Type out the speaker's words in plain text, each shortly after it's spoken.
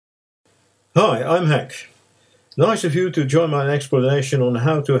Hi, I'm Henge. Nice of you to join my explanation on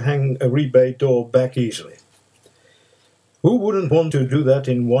how to hang a rebate door back easily. Who wouldn't want to do that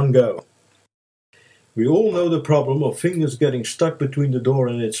in one go? We all know the problem of fingers getting stuck between the door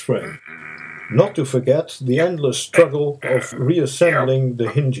and its frame. Not to forget the endless struggle of reassembling the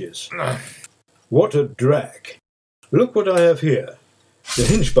hinges. What a drag! Look what I have here, the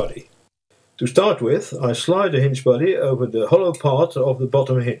hinge body. To start with, I slide the hinge body over the hollow part of the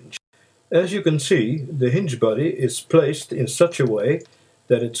bottom hinge. As you can see, the hinge body is placed in such a way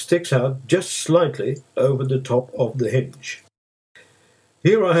that it sticks out just slightly over the top of the hinge.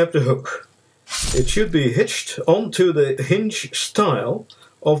 Here I have the hook. It should be hitched onto the hinge stile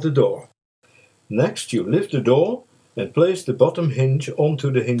of the door. Next, you lift the door and place the bottom hinge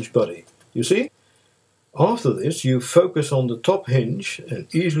onto the hinge body. You see? After this, you focus on the top hinge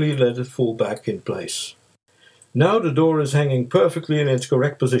and easily let it fall back in place. Now the door is hanging perfectly in its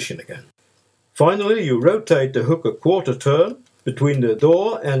correct position again. Finally, you rotate the hook a quarter turn between the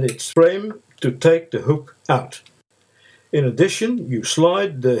door and its frame to take the hook out. In addition, you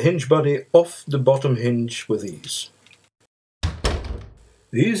slide the hinge body off the bottom hinge with ease.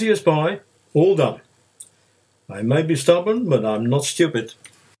 The easy as pie, all done. I may be stubborn, but I'm not stupid.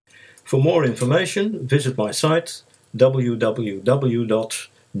 For more information, visit my site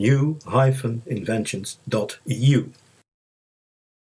www.new-inventions.eu.